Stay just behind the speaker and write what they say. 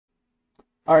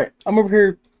Alright, I'm over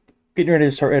here getting ready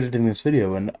to start editing this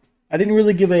video, and I didn't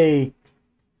really give a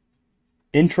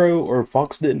intro, or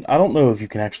Fox didn't. I don't know if you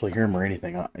can actually hear him or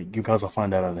anything. You guys will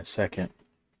find out in a second.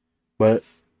 But,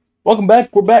 welcome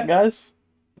back. We're back, guys.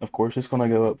 Of course, it's going to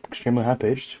go up extremely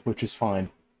high-pitched, which is fine.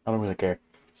 I don't really care.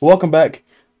 Welcome back.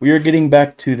 We are getting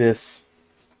back to this.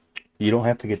 You don't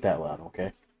have to get that loud,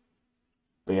 okay?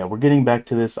 But yeah, we're getting back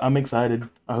to this. I'm excited.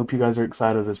 I hope you guys are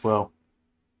excited as well.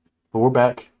 But we're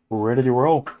back. We're ready to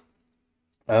roll.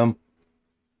 Penguin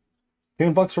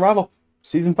Fox Survival,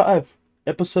 Season 5,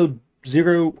 Episode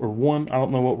 0 or 1. I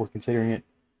don't know what we're considering it.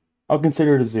 I'll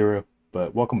consider it a 0,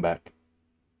 but welcome back.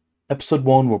 Episode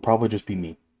 1 will probably just be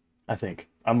me, I think.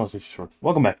 I'm not too sure.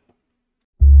 Welcome back.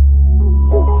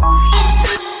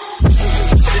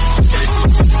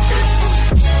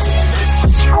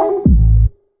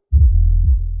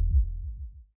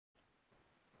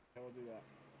 We'll do that.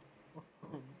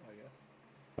 I guess.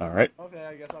 Alright. Okay,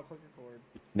 I guess I'll click record.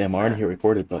 Damn, I already hit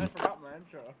recorded I button. forgot my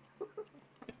intro.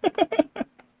 Alright,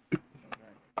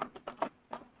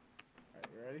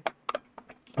 you ready?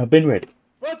 I've been ready.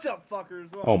 What's up, fuckers?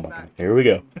 Oh Welcome my back god, to here we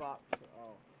go. Penguin Fox.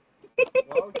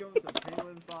 Welcome to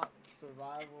Penguin Fox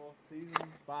Survival Season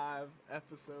 5,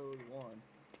 Episode 1.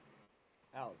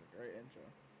 That was a great intro.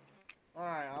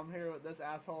 Alright, I'm here with this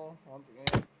asshole once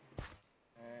again.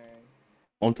 And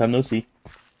Long time no see.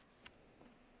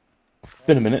 It's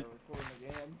been a minute. we're recording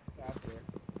again after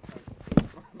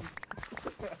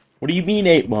like, What do you mean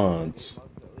 8 months? 8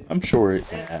 months at least. I'm sure it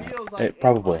It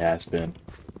probably months. has been.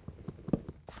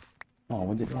 Oh,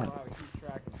 when did it Don't know run? how to keep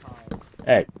track of time.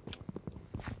 Hey,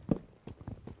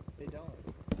 They don't.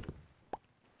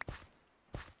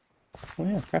 oh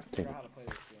yeah, crafting Figure table. out how to play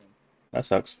this game. That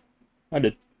sucks. I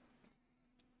did.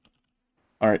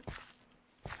 Alright.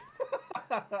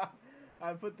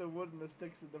 I put the wood and the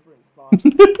sticks in different spots. In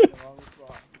the wrong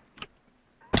spot.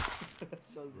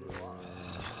 Shows you why.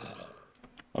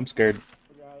 I'm scared.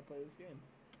 Figure out how to play this game.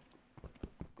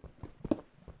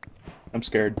 I'm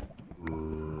scared.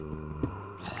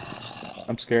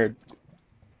 I'm scared.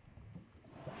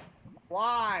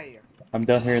 Why? I'm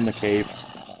down here in the cave.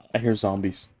 I hear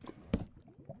zombies.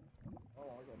 Oh,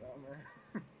 I'll go down there.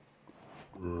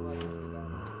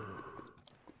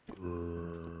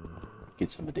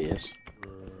 Get some of this.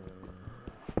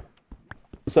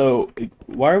 So,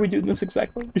 why are we doing this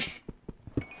exactly?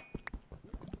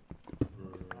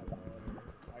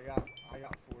 I got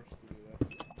forced to do this.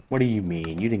 What do you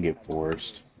mean? You didn't get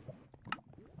forced.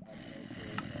 I was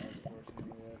forced to do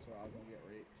this, or I was gonna get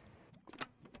raped.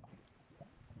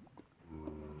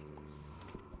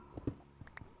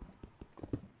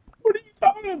 What are you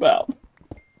talking about?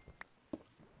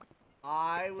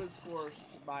 I was forced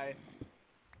by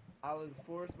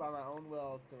my own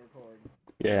will to record.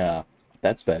 Yeah,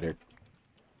 that's better.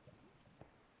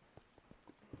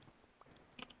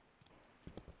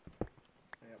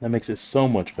 That makes it so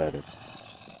much better.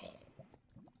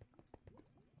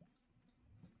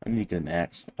 I need to get an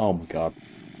axe. Oh my god.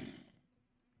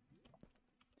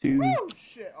 Two. Oh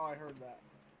shit! Oh, I heard that.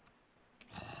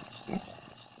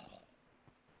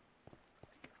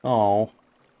 Oh.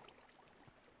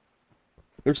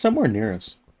 They're somewhere near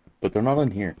us, but they're not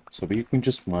in here, so we can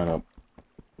just line up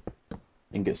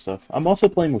and get stuff. I'm also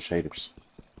playing with shaders.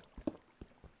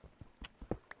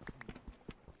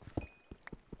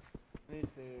 I need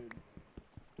food.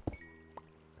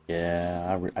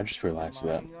 Yeah, I just realized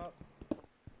that. Mining up.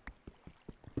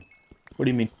 What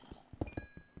do you mean?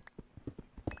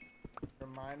 You're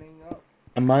mining up.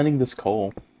 I'm mining this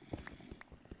coal.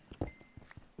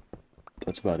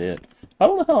 That's about it. I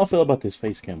don't know how I feel about this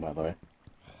face cam, by the way.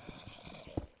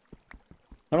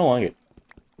 I don't like it.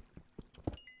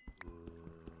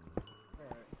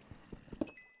 Alright.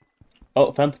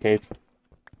 Oh, found the cave.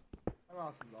 My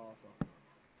mouse is awful.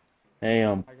 Hey,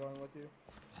 Am I going with you?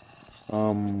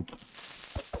 um,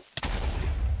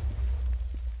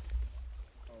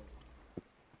 Oh.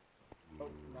 Oh,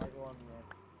 not going there.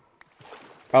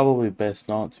 probably best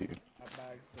not to. That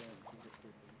bag's been to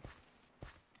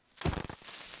get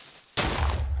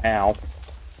food. Ow.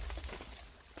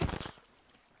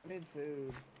 I need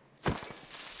food.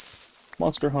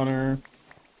 Monster Hunter.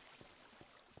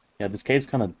 Yeah, this cave's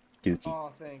kind of dookie.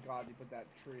 Oh, thank God you put that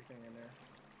tree thing in there.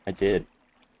 I did.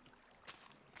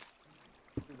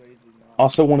 Too lazy not.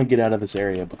 Also want to get out of this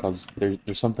area because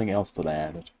there's something else that I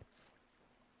added.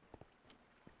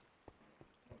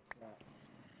 What's that?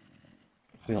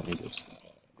 We don't need this.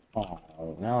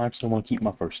 Oh, now I actually want to keep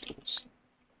my first tools.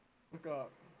 Look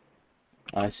up.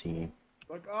 I see.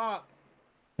 Look up!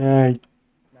 Hey.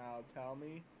 Now tell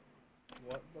me,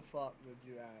 what the fuck did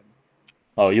you add?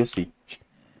 Oh, you'll see.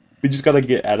 We just gotta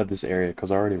get out of this area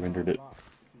because I already rendered it. Not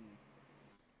C.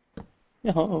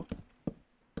 Yeah.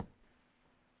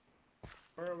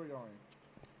 Where are we going?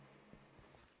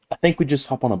 I think we just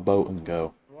hop on a boat and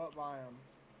go. What biome?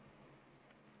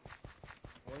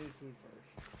 We need food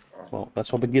first. Well,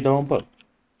 that's why we get on boat.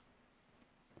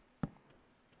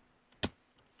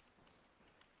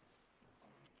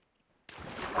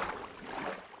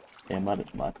 Damn, I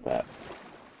didn't like that.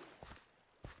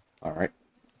 Alright.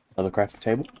 Another crafting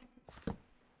table.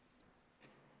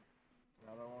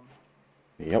 Another one?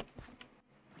 Yep.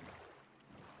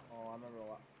 Oh, I remember a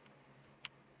lot.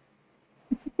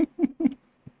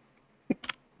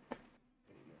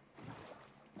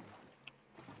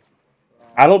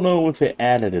 I don't know if it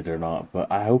added it or not,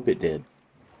 but I hope it did.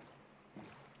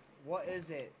 What is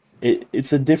it?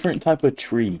 It's a different type of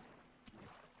tree.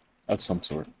 Of some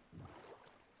sort.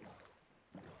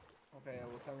 Okay,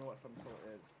 well tell me what some sort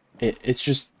is. It's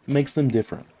just makes them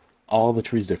different. All the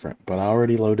trees different. But I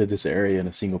already loaded this area in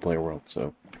a single player world,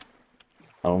 so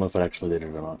I don't know if it actually did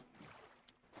it or not.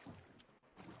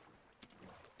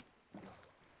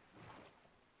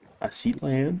 I see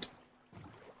land.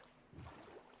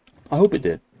 I hope it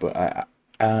did, but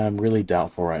I'm really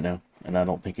doubtful right now, and I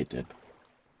don't think it did.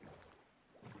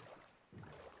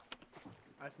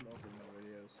 I smoke in the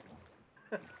videos.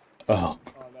 Oh.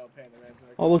 Oh no, Panda Man's in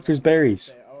Oh, look, there's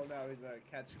berries. Oh no, he's a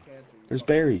catch cancer. There's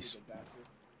berries.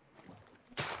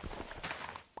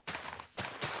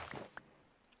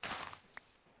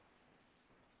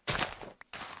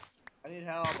 I need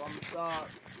help. I'm stuck.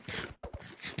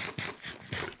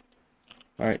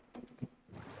 Alright.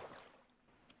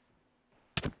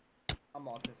 I'm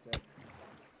autistic.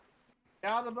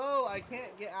 Get out of the boat! I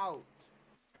can't get out.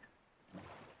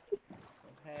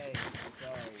 Okay, go.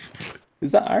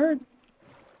 Is that iron?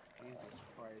 Jesus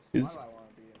Christ. Is- Why do I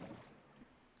want to be in this?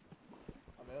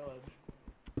 A village.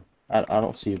 I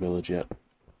don't see a village yet.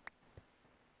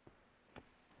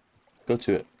 Go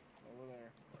to it. Over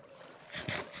there.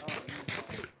 Oh,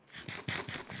 easy.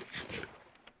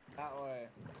 That way.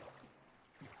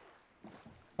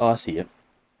 Oh, I see it.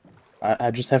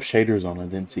 I just have shaders on. I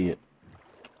didn't see it.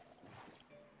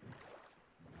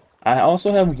 I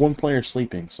also have one player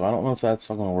sleeping, so I don't know if that's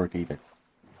not going to work either.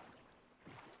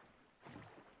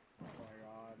 Oh my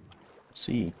god.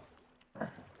 See.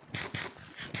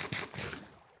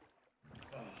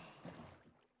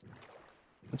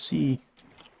 Let's see.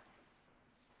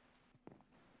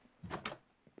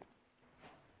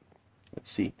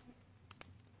 Let's see.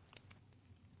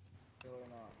 Really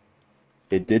not.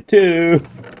 It did too.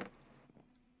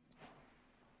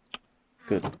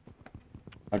 Good.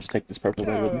 I'll just take this purple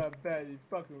bag with me. That bad, you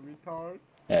fucking retard.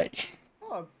 Hey.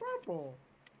 Oh, it's purple.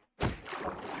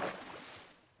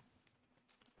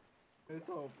 It's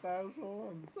so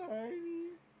special and shiny.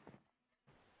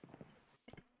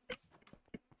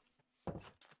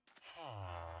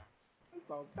 It's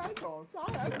so special and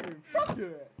shiny. I can't even fucking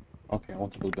it. Okay, I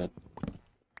want the blue bed.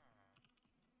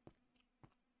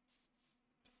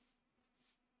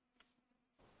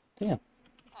 Damn.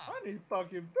 I need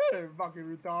fucking food, fucking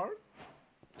retard.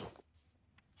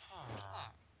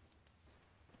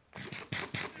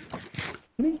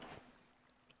 Me?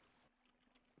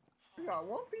 I got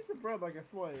one piece of bread like a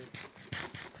slave.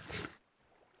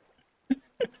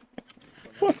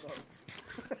 What?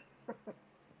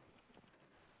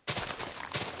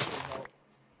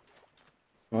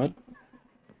 What?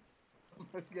 I'm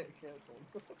gonna get canceled.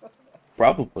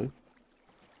 Probably.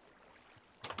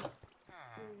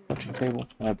 Watching table.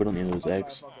 I put on the end of those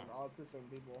eggs. Fucking autistic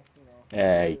people, you know.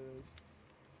 Hey.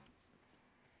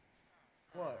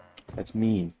 What? That's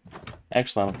mean.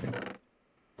 Actually, I don't care.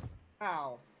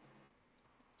 How?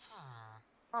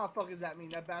 How the fuck does that mean?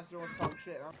 That bastard wants to talk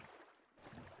shit, huh?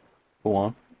 Go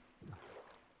on.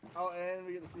 Oh, and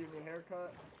we get to see your new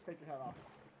haircut. Take your hat off.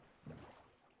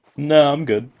 No, I'm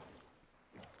good.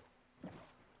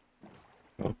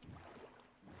 Oh.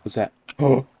 What's that?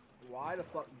 Oh. Why the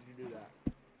fuck did you do that?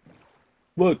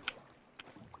 Look.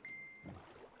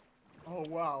 Oh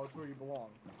wow, it's where you belong.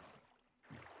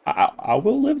 I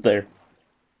will live there.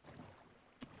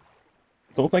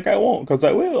 Don't think I won't, because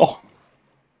I will.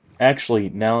 Actually,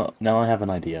 now I have an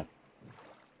idea.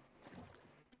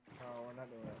 No, we're not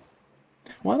doing it.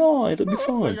 Why not? It'll be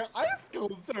fun. Like an ice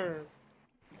sculpture.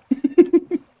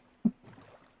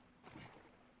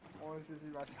 Only if you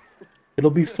see my.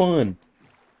 It'll be fun.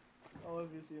 Only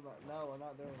if you see my. No, we're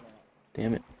not doing that.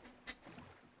 Damn it.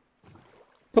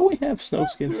 Don't we have snow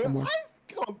Let's skins do an somewhere? ice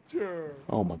sculpture.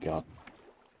 Oh my god.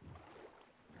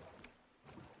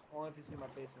 Only if you see my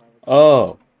face when I.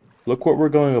 Oh. Look what we're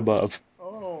going above.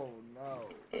 Oh no.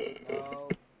 No.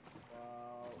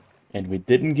 No. And we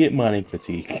didn't get mining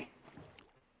fatigue.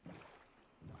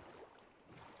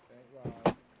 Thank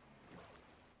God.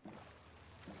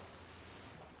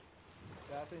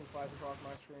 That thing flies across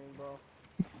my screen, bro.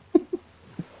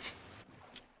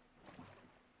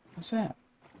 What's that?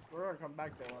 We're gonna come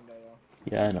back there one day, though.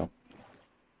 Yeah, I know.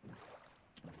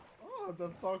 Oh, it's a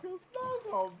fucking snow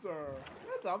sculpture.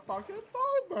 It's a fucking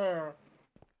polar bear.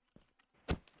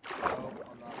 No,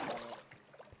 I'm not doing it.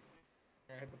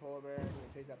 I'm gonna hit the polar bear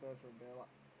and chase after us for a bear.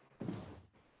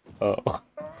 Oh.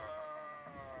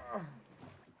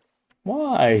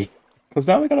 Why? Because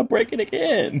now we gotta break it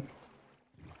again.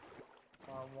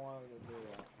 I wanted to do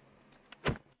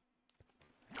that.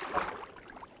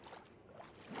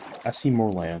 I see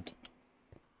more land.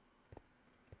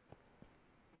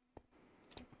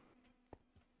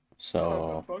 So.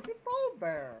 Oh, it's a fucking polar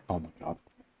bear. Oh my god.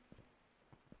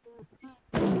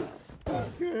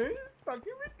 Okay,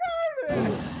 fucking retarded.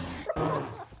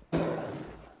 Bro,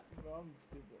 I'm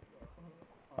stupid, bro.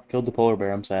 I killed the polar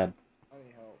bear, I'm sad. I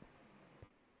need help.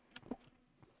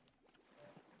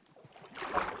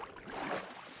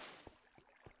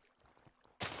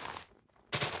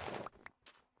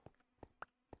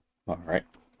 Alright.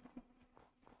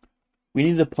 We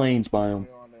need the plains What biome. do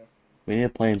you want to do? We need a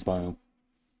plains biome.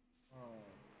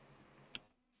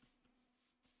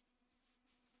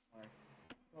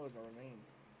 Oh, it's a ravine,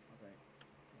 I think.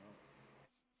 No.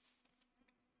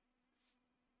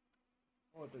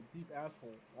 Oh, it's a deep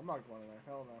asshole. I'm not going in there.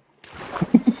 Hell no.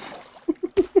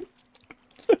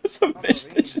 There's a fish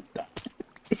that just died.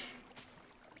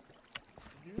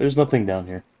 There's nothing down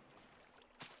here.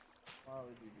 Why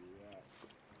would you do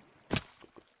that?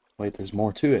 Wait, there's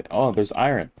more to it. Oh, there's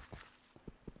iron.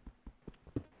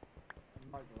 I'm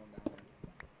not going down there.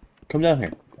 Come down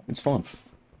here. It's fun.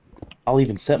 I'll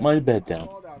even set my bed I down.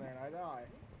 fall down there and I die.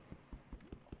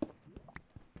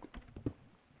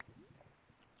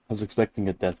 I was expecting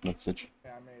a death message.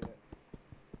 Yeah, I made it.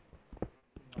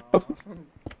 No, Oh.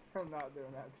 I'm not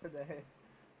doing that today.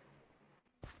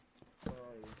 Where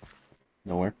are you?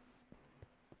 Nowhere.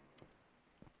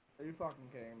 Are you fucking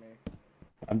kidding me?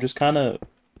 I'm just kind of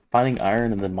finding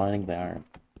iron and then mining the iron.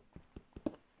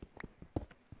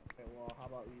 Okay, well, how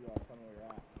about you tell me where you're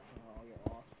at? I'll get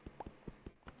lost.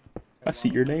 I see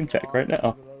your name tag right now.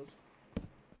 Look at those.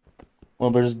 Well,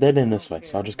 there's a dead end this way,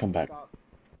 so I'll just come back. Stop.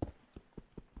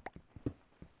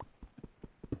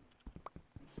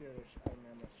 I'm serious. I'm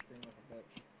gonna scream like a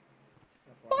bitch.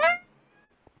 That's why.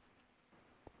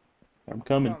 I'm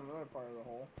coming. Found another part of the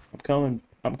hole. I'm coming.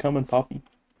 I'm coming, Poppy.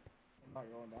 I'm not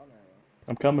going down there though.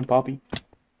 I'm coming, Poppy.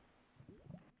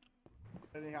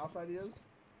 Any house ideas?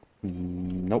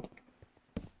 Nope.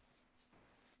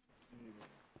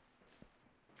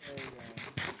 There you go.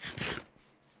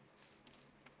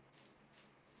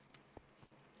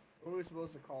 What are we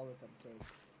supposed to call this episode?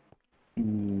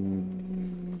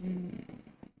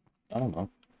 I don't know.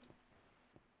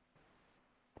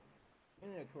 Give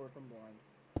me a torch, I'm blind.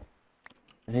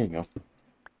 There you go.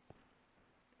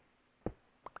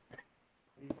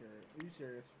 Are you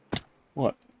serious?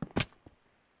 What?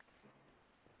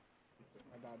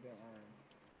 My goddamn iron.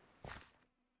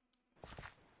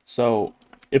 So,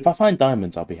 if I find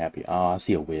diamonds, I'll be happy. Oh, I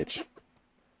see a witch.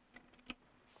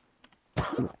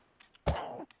 You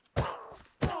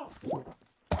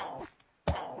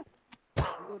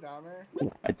go down there?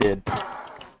 I did.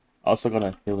 I also got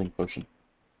a healing potion.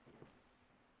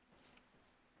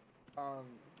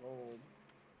 Gold.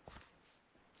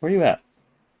 Where you at?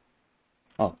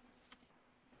 Oh,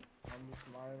 I'm just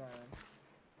mining iron.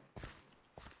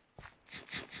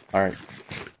 alright.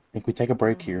 I think we take a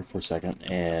break here for a second,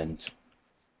 and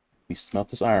we smelt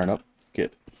this iron up.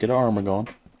 Get our armor going.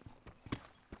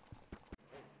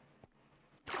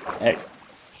 Hey.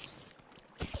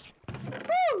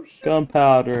 Oh, shit.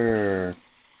 Gunpowder!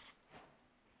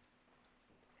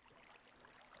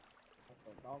 That's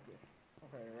a donkey.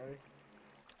 Okay, you ready?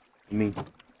 Me.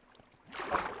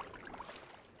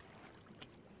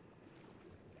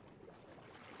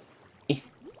 Should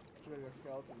have a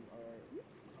skeleton. Alright.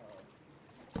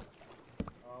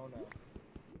 Oh no.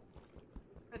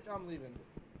 Bitch, I'm leaving.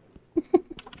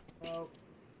 Oh.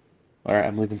 Alright,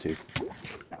 I'm leaving too.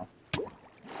 Ow.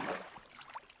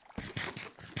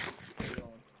 Where you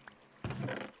going?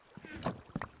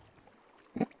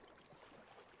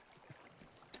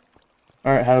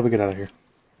 Alright, how do we get out of here?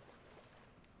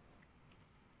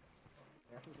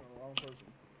 This is the wrong person.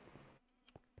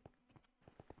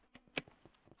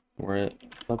 We're at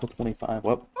level 25.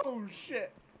 Whoop. Oh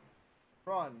shit!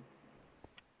 Run.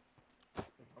 I'm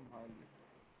behind you.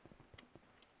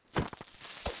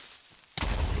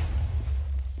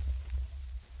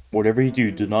 Whatever you My do,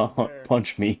 food do is not prepared.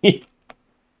 punch me.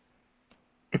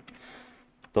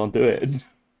 Don't do it.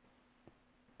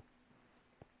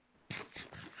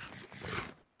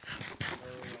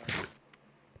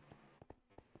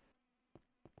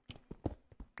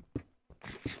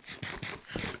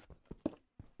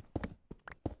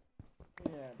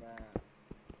 Yeah, man.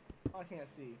 I can't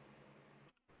see.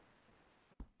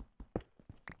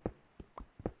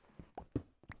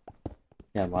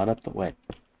 Yeah, light up the way.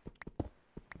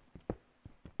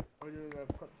 Are we doing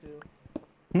a clip 2?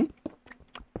 Hmm?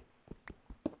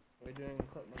 Are we doing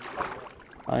clip number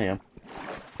 2? I am.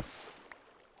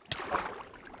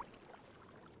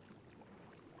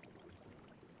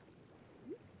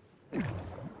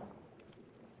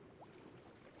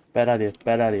 Bad idea,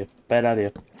 bad idea, bad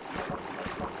idea.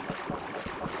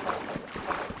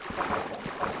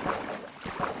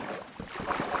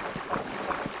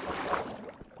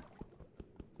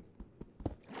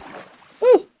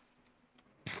 Woo!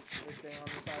 We're staying on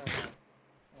the side or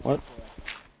no? What? This way.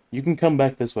 You can come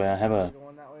back this way. I have Are a... we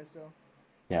going that way still?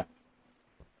 Yeah.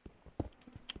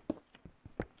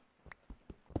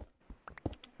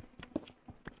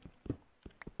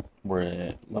 We're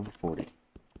at level 40.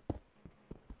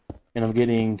 And I'm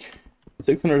getting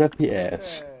 600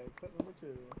 FPS. Okay, clip number 2.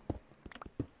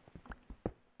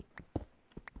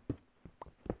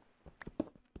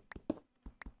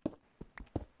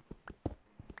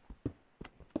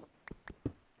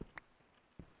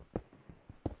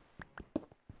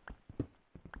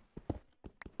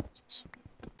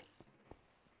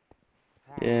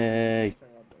 Yay. Turn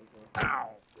up the echo. Ow!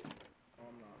 Oh,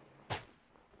 I'm not.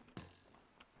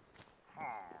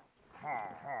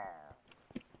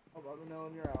 Oh, let me know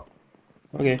when you're out.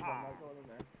 Okay. I'm not going in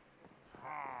there.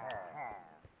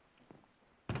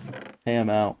 Hey, I'm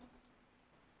out.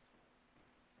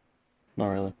 Not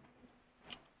really.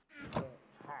 But,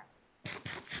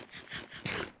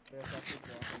 yes, I keep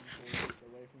walking to get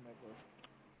away from that door.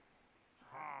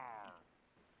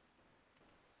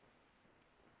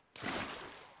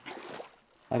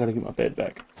 I gotta get my bed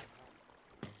back.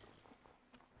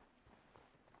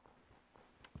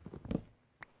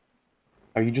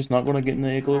 Are you just not gonna get in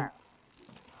the igloo?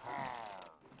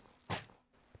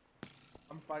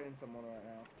 I'm fighting someone right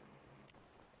now.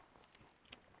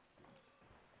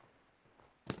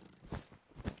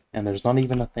 And there's not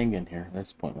even a thing in here.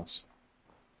 That's pointless.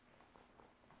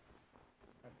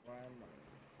 That's why I'm running.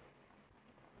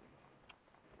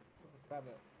 Grab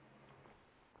it.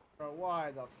 Bro,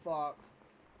 why the fuck?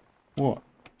 What?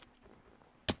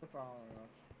 They're following us.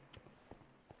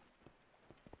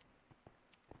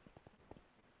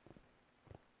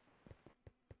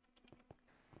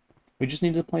 We just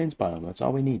need the plains biome. That's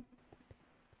all we need.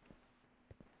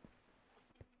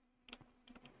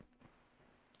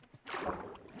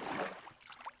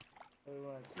 They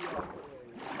went 2 opposite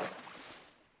ways.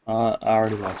 I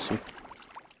already lost you.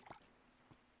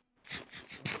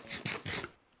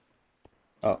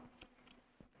 Oh.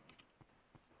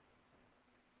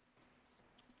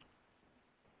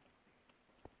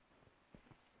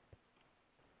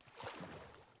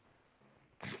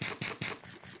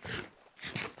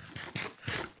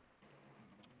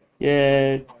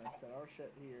 Yay! We're gonna set our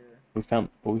shit here. We found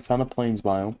a plains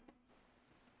biome.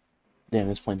 Damn,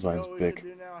 this plains You know biome's what we should big.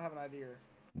 do now? I have an idea.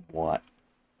 What?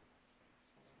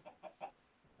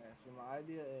 Okay, so my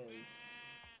idea is,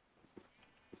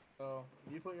 so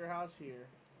you put your house here,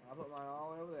 I'll put mine all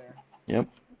the way over there, Yep.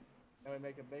 and we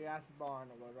make a big ass barn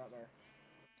that goes right there.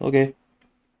 Okay.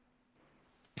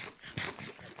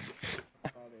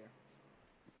 Out here.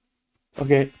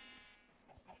 Okay.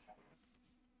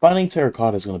 Finding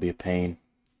terracotta is gonna be a pain.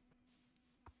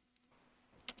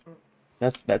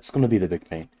 That's gonna be the big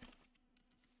pain.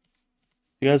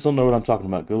 If you guys don't know what I'm talking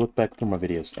about, go look back through my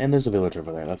videos. And there's a village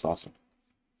over there. That's awesome.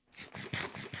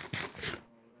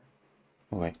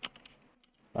 Okay.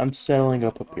 I'm settling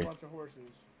up A here. bunch of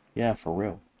horses. Yeah, for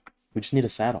real. We just need a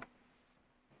saddle.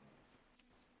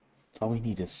 That's all we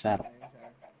need is saddle.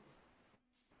 Okay.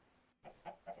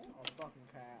 Oh, fucking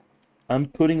cat. I'm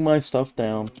putting my stuff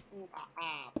down Ooh,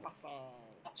 pasta.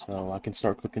 so I can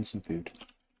start cooking some food.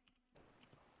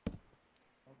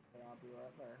 Okay, I'll be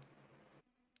right there.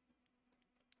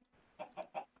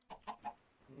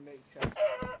 You make chests.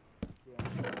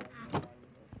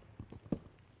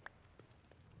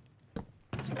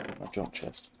 My junk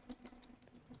chest.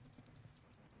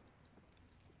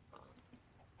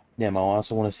 Yeah, I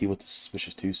also want to see what the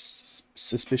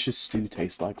suspicious stew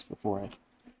tastes like before I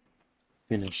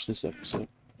finish this episode.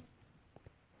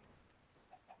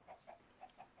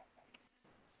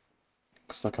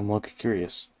 Looks like I'm looking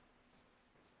curious.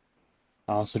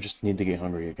 I also just need to get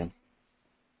hungry again.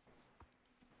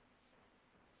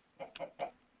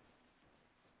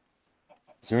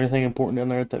 Is there anything important down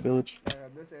there at that village? Yeah,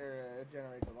 this area, it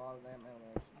generates a lot of damn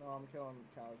animals. No, I'm killing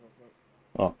cows real quick.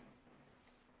 Oh.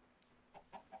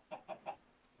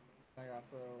 I gotta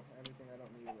throw everything I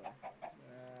don't need away.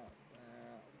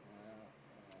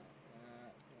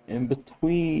 In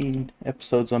between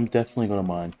episodes, I'm definitely going to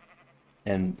mine.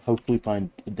 And hopefully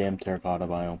find a damn terracotta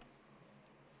biome.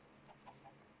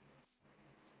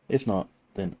 If not,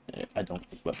 then I don't.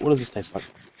 But what does this taste like?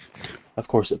 Of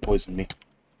course it poisoned me.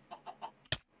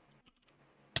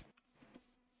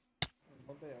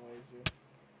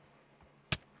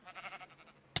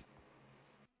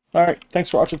 Alright, thanks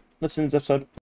for watching. Let's end this episode.